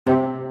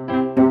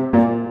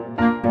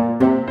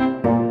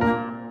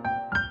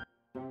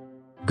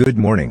Good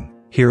morning,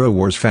 Hero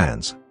Wars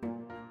fans.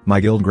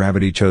 My guild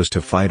Gravity chose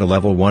to fight a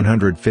level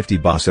 150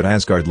 boss at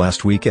Asgard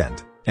last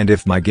weekend, and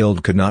if my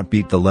guild could not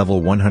beat the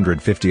level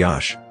 150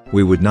 Ash,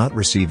 we would not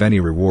receive any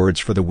rewards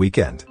for the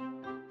weekend.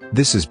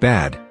 This is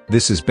bad,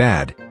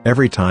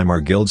 every time our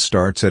guild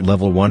starts at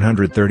level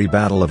 130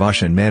 Battle of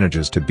Ash and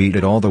manages to beat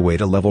it all the way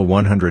to level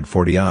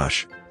 140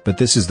 Ash, but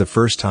this is the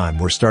first time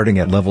we're starting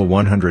at level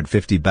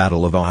 150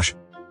 Battle of Ash.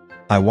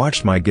 I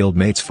watched my guild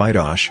mates fight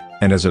Ash,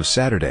 and as of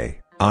Saturday,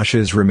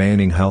 Ash's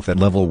remaining health at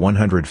level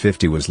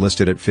 150 was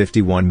listed at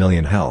 51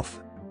 million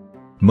health.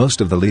 Most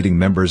of the leading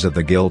members of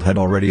the guild had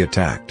already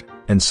attacked,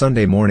 and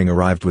Sunday morning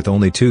arrived with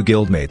only 2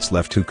 guildmates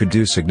left who could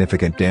do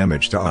significant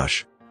damage to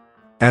Ash.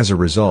 As a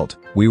result,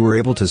 we were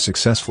able to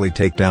successfully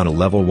take down a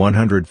level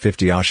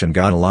 150 Ash and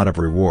got a lot of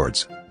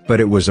rewards, but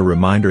it was a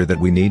reminder that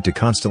we need to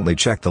constantly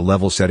check the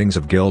level settings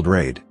of Guild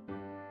Raid.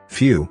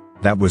 Phew,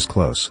 that was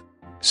close.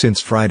 Since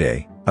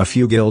Friday, a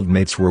few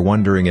guildmates were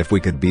wondering if we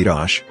could beat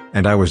Ash,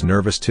 and I was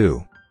nervous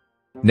too.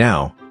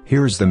 Now,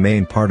 here's the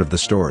main part of the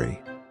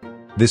story.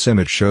 This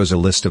image shows a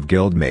list of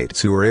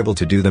guildmates who were able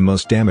to do the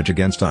most damage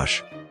against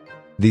Ash.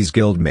 These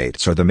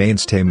guildmates are the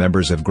mainstay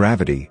members of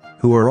Gravity,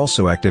 who are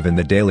also active in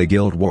the daily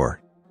guild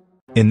war.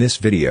 In this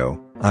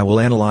video, I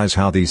will analyze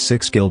how these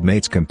 6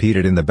 guildmates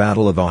competed in the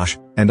Battle of Ash,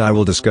 and I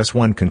will discuss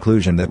one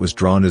conclusion that was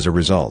drawn as a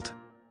result.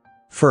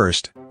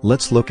 First,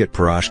 let's look at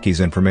Parashki's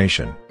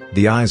information.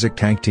 The Isaac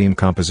tank team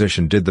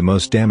composition did the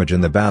most damage in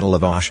the Battle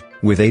of Ash,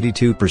 with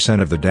 82%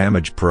 of the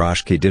damage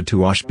Parashki did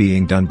to Ash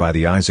being done by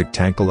the Isaac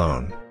tank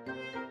alone.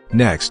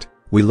 Next,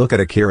 we look at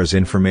Akira's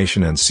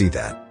information and see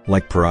that,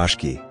 like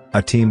Parashki,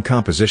 a team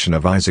composition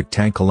of Isaac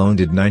tank alone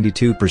did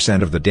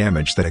 92% of the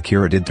damage that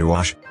Akira did to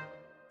Ash.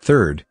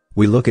 Third,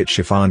 we look at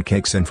Chiffon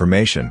Cake's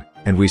information,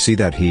 and we see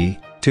that he,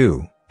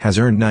 too, has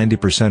earned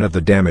 90% of the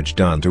damage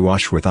done to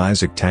Ash with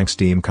Isaac tank's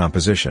team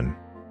composition.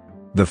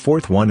 The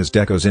fourth one is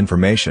Deco's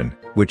information,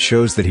 which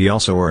shows that he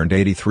also earned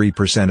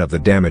 83% of the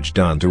damage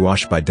done to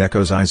Ash by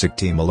Deco's Isaac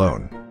team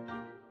alone.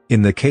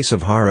 In the case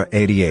of Hara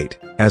 88,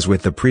 as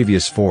with the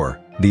previous 4,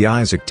 the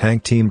Isaac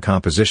tank team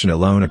composition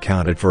alone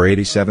accounted for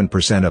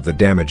 87% of the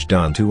damage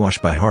done to Ash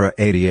by Hara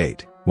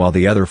 88, while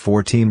the other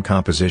 4 team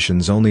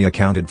compositions only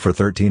accounted for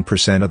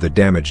 13% of the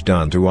damage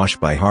done to Ash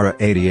by Hara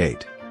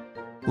 88.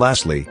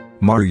 Lastly,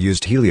 Maru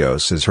used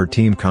Helios as her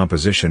team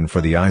composition for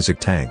the Isaac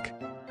tank.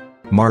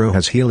 Maru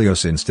has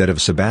Helios instead of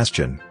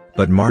Sebastian,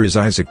 but Maru's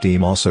Isaac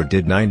team also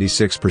did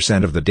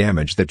 96% of the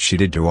damage that she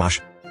did to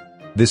Ash.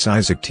 This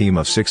Isaac team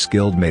of 6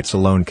 guildmates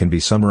alone can be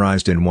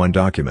summarized in one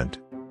document.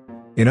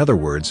 In other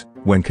words,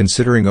 when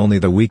considering only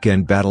the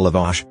weekend Battle of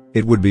Ash,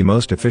 it would be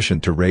most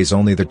efficient to raise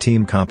only the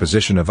team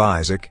composition of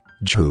Isaac,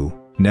 Jehu,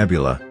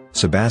 Nebula,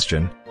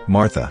 Sebastian,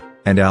 Martha,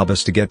 and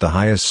Albus to get the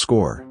highest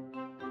score.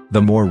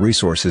 The more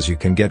resources you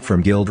can get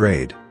from Guild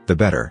Raid, the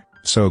better,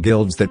 so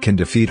guilds that can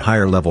defeat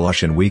higher level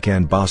Ash in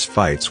weekend boss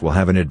fights will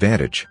have an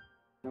advantage.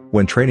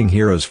 When training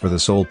heroes for the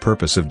sole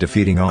purpose of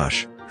defeating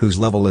Ash, whose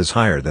level is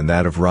higher than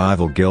that of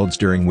rival guilds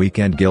during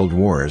weekend guild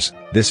wars,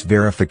 this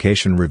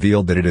verification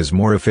revealed that it is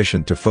more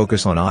efficient to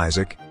focus on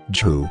Isaac,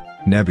 Jehu,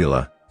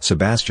 Nebula,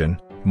 Sebastian,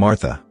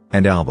 Martha,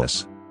 and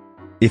Albus.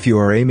 If you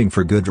are aiming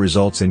for good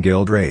results in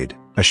Guild Raid,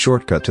 a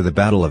shortcut to the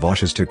Battle of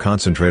Ash is to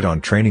concentrate on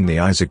training the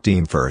Isaac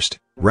team first,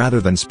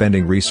 rather than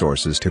spending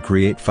resources to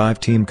create 5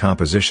 team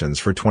compositions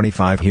for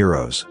 25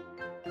 heroes.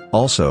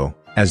 Also,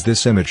 as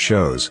this image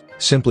shows,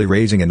 simply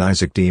raising an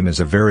Isaac team is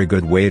a very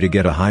good way to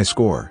get a high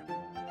score.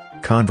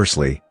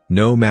 Conversely,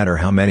 no matter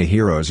how many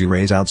heroes you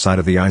raise outside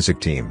of the Isaac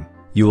team,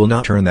 you will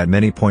not earn that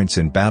many points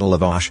in Battle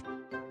of Ash.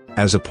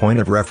 As a point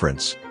of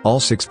reference, all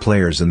 6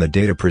 players in the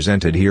data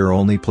presented here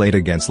only played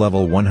against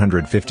level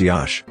 150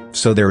 Ash,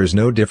 so there is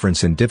no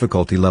difference in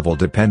difficulty level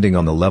depending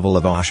on the level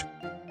of Ash.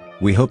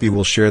 We hope you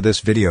will share this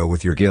video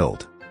with your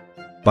guild.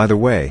 By the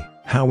way,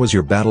 how was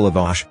your Battle of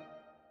Ash?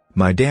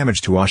 My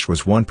damage to Ash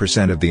was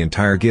 1% of the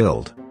entire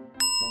guild.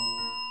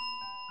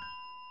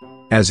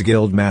 As a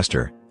guild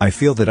master, I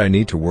feel that I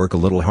need to work a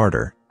little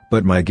harder,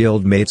 but my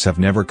guild mates have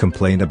never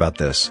complained about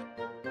this.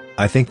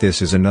 I think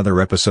this is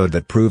another episode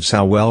that proves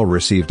how well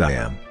received I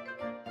am.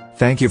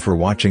 Thank you for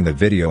watching the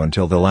video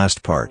until the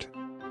last part.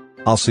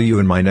 I'll see you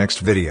in my next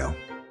video.